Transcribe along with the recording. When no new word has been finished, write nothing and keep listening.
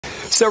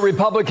So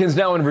Republicans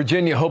now in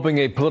Virginia hoping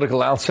a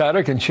political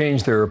outsider can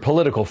change their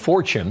political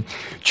fortune,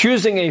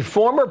 choosing a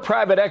former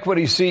private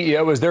equity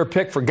CEO as their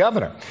pick for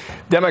governor.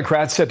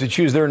 Democrats set to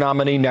choose their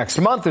nominee next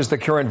month as the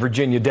current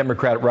Virginia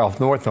Democrat Ralph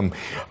Northam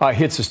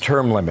hits his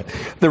term limit.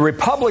 The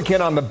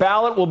Republican on the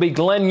ballot will be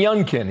Glenn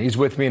Youngkin. He's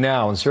with me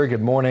now. And sir,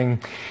 good morning.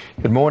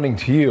 Good morning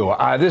to you.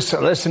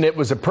 Listen, it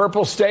was a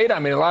purple state. I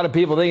mean, a lot of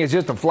people think it's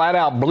just a flat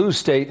out blue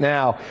state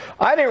now.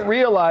 I didn't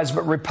realize,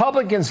 but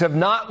Republicans have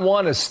not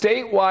won a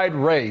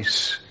statewide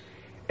race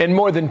in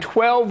more than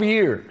 12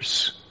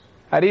 years.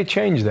 How do you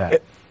change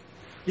that?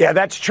 Yeah,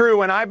 that's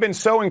true. And I've been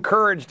so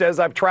encouraged as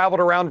I've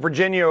traveled around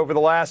Virginia over the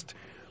last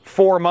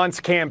 4 months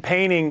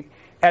campaigning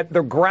at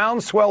the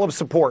groundswell of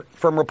support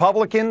from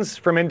Republicans,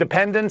 from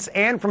independents,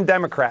 and from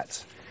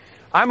Democrats.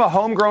 I'm a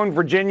homegrown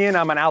Virginian.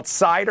 I'm an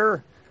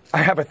outsider. I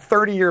have a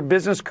 30-year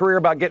business career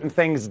about getting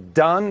things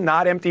done,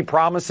 not empty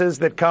promises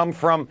that come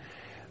from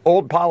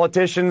old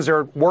politicians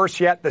or,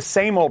 worse yet, the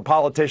same old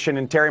politician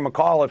in Terry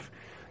McAuliffe.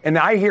 And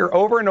I hear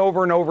over and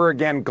over and over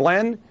again,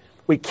 Glenn,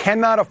 we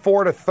cannot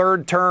afford a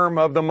third term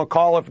of the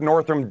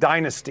McAuliffe-Northam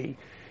dynasty.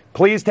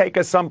 Please take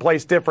us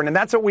someplace different. And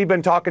that's what we've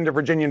been talking to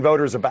Virginian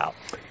voters about.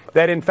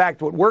 That, in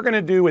fact, what we're going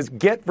to do is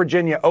get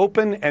Virginia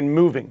open and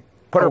moving.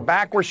 Put her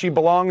back where she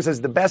belongs as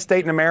the best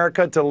state in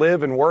America to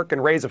live and work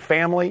and raise a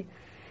family.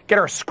 Get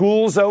our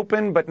schools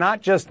open, but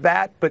not just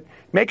that, but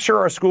make sure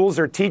our schools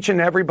are teaching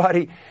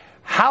everybody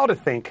how to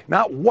think,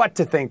 not what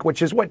to think,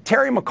 which is what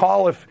Terry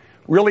McAuliffe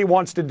really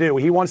wants to do.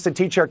 He wants to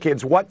teach our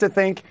kids what to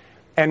think,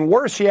 and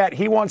worse yet,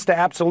 he wants to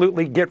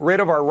absolutely get rid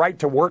of our right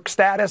to work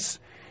status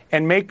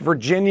and make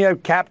Virginia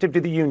captive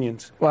to the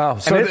unions. Wow.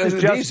 So and this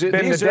has just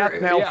been the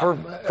death knell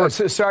for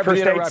states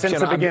since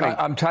the beginning.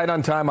 I'm tight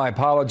on time. I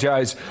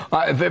apologize.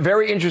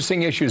 Very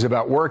interesting issues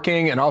about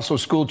working and also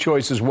school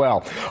choice as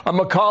well.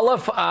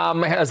 McAuliffe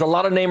has a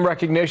lot of name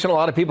recognition. A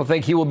lot of people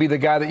think he will be the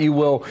guy that you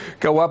will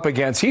go up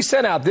against. He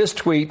sent out this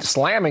tweet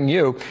slamming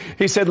you.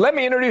 He said, let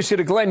me introduce you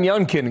to Glenn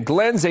Youngkin.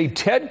 Glenn's a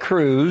Ted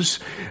Cruz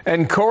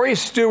and Corey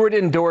Stewart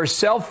endorsed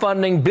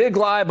self-funding, big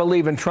lie,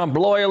 believe in Trump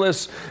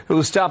loyalists who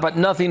will stop at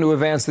nothing to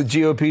advance the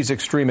GOP's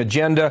extreme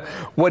agenda.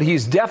 What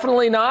he's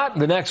definitely not,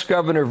 the next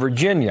governor of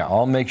Virginia.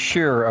 I'll make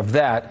sure of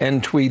that.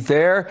 End tweet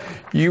there.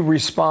 You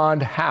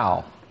respond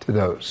how to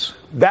those?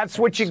 That's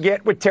what you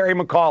get with Terry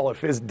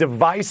McAuliffe, is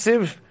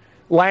divisive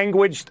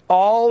language,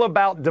 all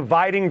about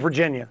dividing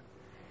Virginia.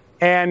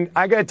 And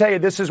I got to tell you,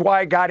 this is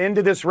why I got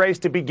into this race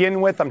to begin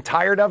with. I'm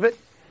tired of it.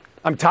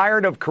 I'm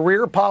tired of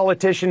career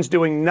politicians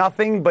doing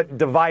nothing but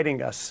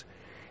dividing us.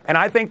 And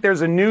I think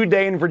there's a new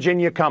day in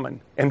Virginia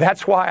coming. And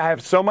that's why I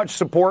have so much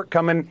support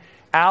coming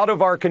out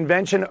of our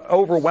convention,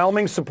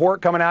 overwhelming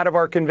support coming out of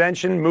our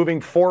convention,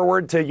 moving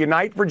forward to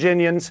unite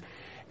Virginians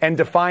and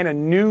define a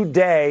new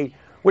day,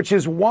 which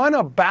is one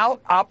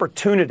about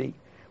opportunity,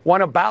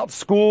 one about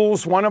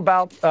schools, one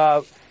about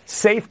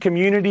safe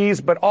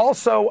communities, but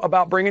also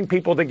about bringing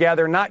people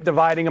together, not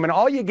dividing them. And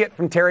all you get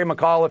from Terry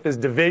McAuliffe is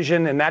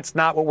division, and that's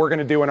not what we're going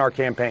to do in our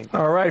campaign.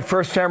 All right,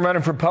 first time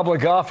running for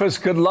public office.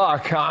 Good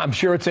luck. I'm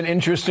sure it's an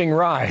interesting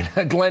ride.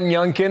 Glenn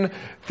Youngkin,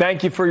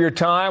 thank you for your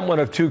time. One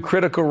of two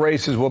critical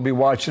races we'll be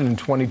watching in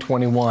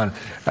 2021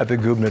 at the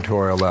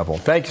gubernatorial level.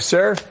 Thank you,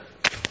 sir.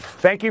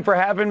 Thank you for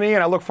having me,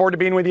 and I look forward to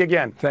being with you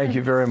again. Thank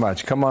you very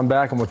much. Come on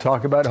back, and we'll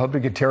talk about it. Hope to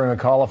get Terry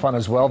McAuliffe on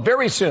as well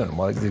very soon.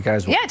 Well, you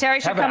guys will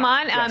Terry should come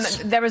on. Yes.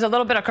 There was a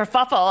little bit of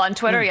kerfuffle on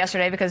Twitter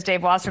yesterday because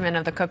Dave Wasserman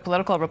of the Cook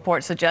Political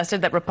Report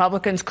suggested that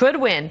Republicans could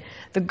win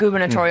the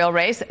gubernatorial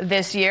race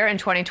this year in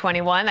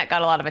 2021. That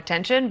got a lot of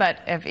attention, but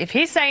if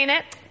he's saying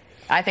it,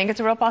 I think it's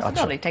a real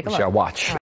possibility. Take a look. Shall watch.